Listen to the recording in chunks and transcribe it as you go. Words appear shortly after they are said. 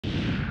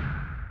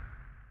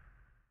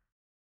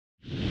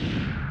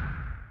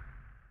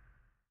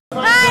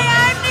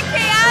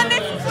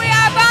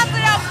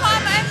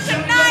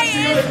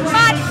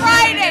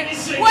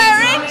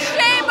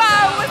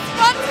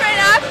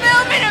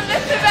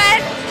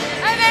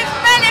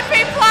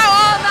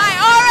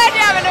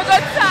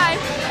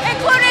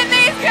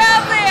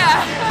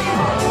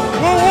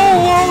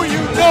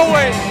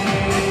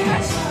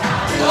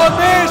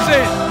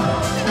amazing.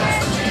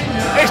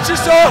 It's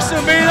just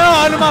awesome being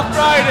out on my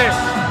Friday.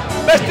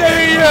 Best day of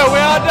the year, we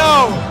are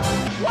down.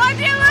 What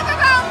do you love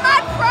about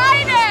Mad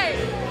Friday?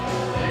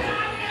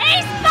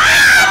 It's fun!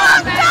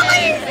 On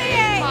telly, you see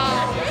it!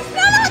 It's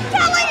not on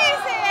telly, you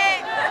see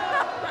it!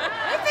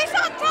 If it's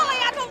on telly,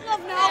 I don't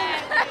love no.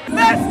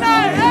 Best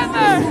night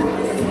ever!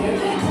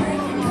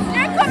 Do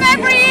you come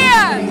every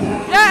year?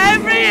 Yeah,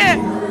 every year.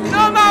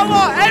 No matter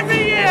what,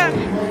 every year.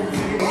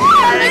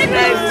 Merry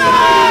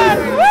Christmas!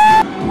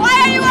 Why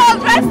are you all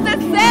dressed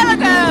as sailor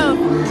girls?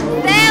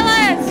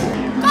 Sailors!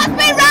 'Cause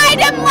we ride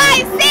them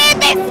like sea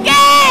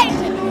biscuits!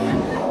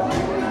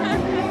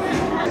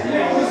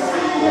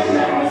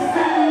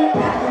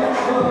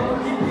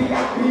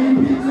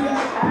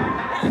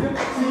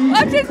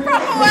 What is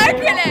proper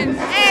working in?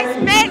 It's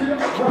mint!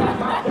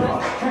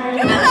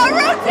 Give a little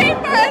routine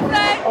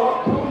birthday!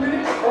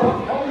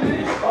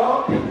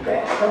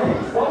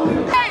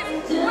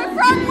 We're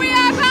from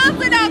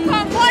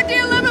WeAreBarnsley.com. What do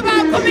you love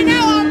about coming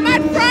out on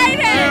Mad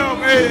Friday? Yeah,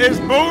 mate, it's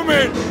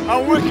booming.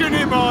 I'm working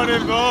in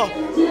morning, though.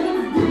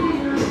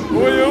 Who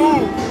are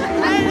you?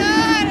 I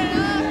don't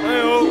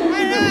know.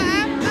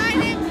 My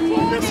name's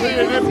Tony. Yes, see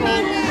your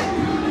nipple.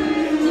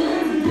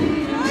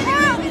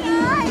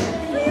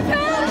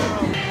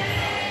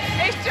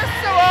 It's just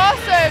so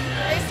awesome.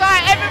 It's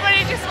like everybody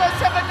just wants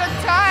to have a good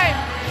time.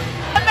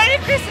 And Merry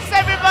Christmas,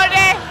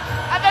 everybody.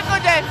 Have a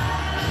good day.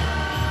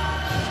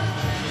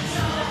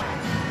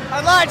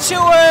 I'd like to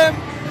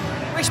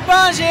wish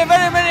Barnsley a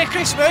very Merry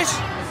Christmas.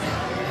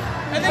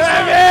 And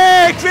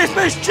Merry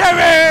Christmas,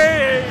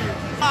 Jerry!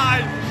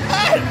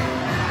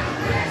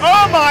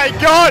 Oh my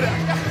God!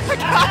 I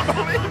can't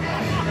believe it!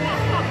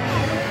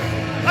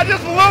 I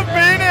just love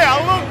being here. I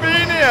love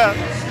being here.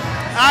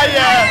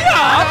 Alright.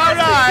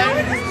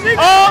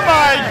 Oh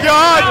my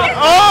God!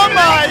 Oh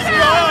my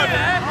God!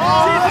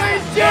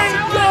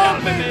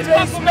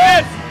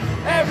 Christmas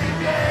every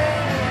day.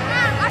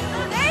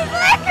 He's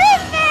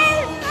licking me!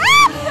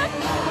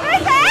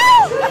 Where's the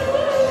help?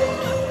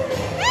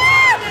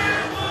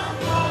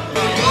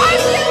 What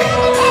do you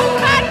love about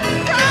Mad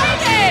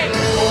Friday?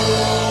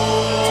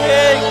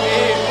 Take me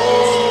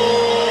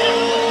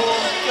home,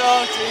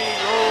 country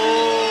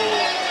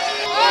road.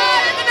 Oh,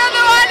 there's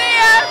another one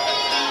here.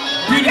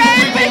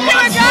 Okay, pick you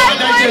a guy,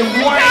 please.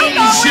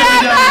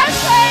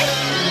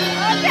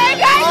 Okay,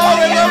 guys. Oh,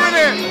 we're loving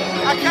it.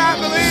 I can't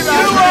believe it. You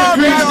are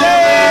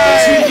Friday.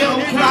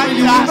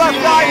 It's Mad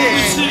Friday.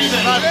 It's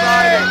Mad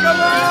Friday.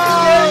 Come on.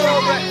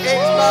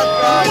 It's Mad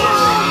Friday.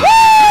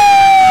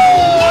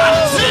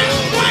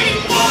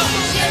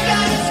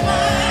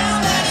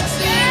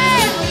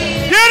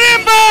 Get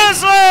in,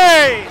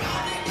 Barnsley!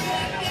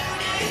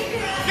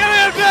 Get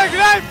in, big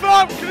night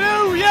from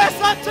crew. Yes,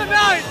 that's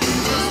tonight.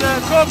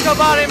 It's Coco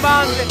in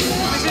Barnsley.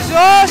 This is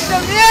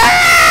awesome.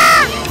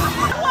 Yeah!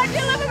 What do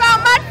you love about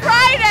Mad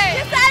Friday?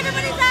 Just that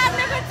everybody's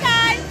having a good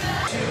time.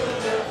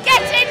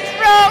 Getting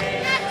drunk.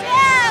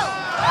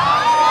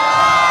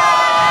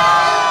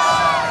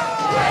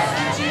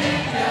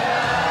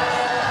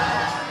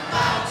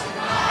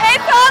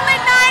 It's only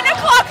 9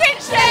 o'clock in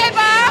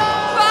Shaver,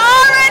 but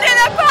already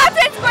the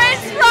party's going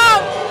strong,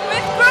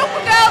 with group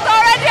of girls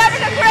already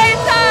having a great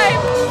time.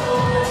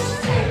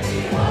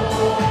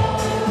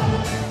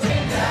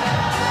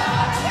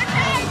 Good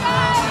night,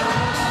 guys.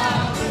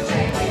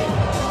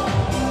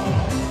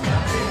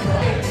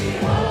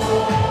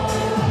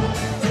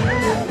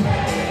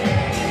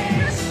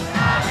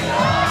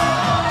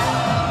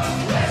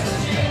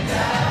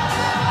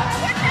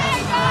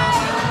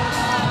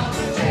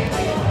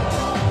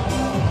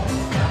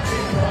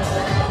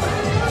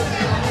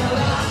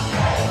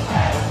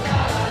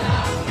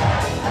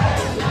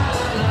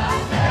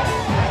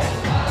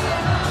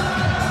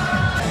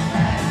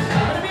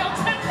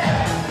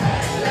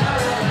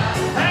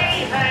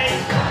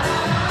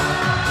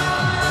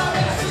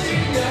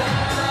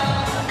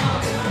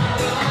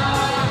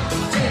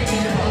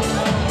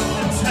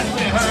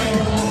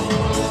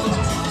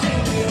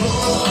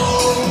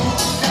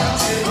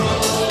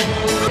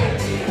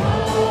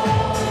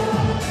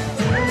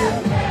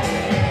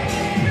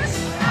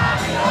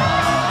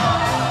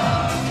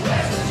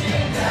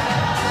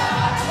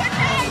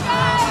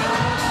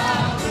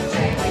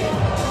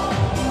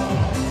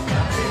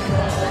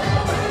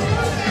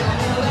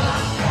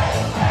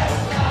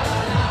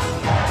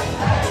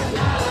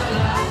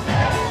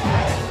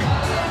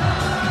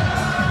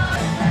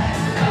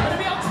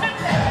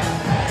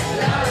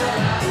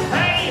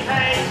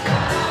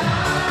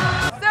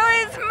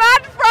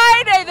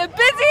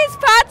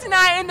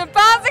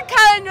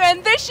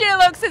 This year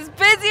looks as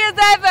busy as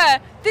ever.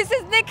 This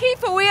is Nikki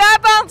for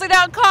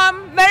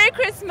WeAreBarnsley.com. Merry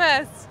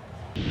Christmas.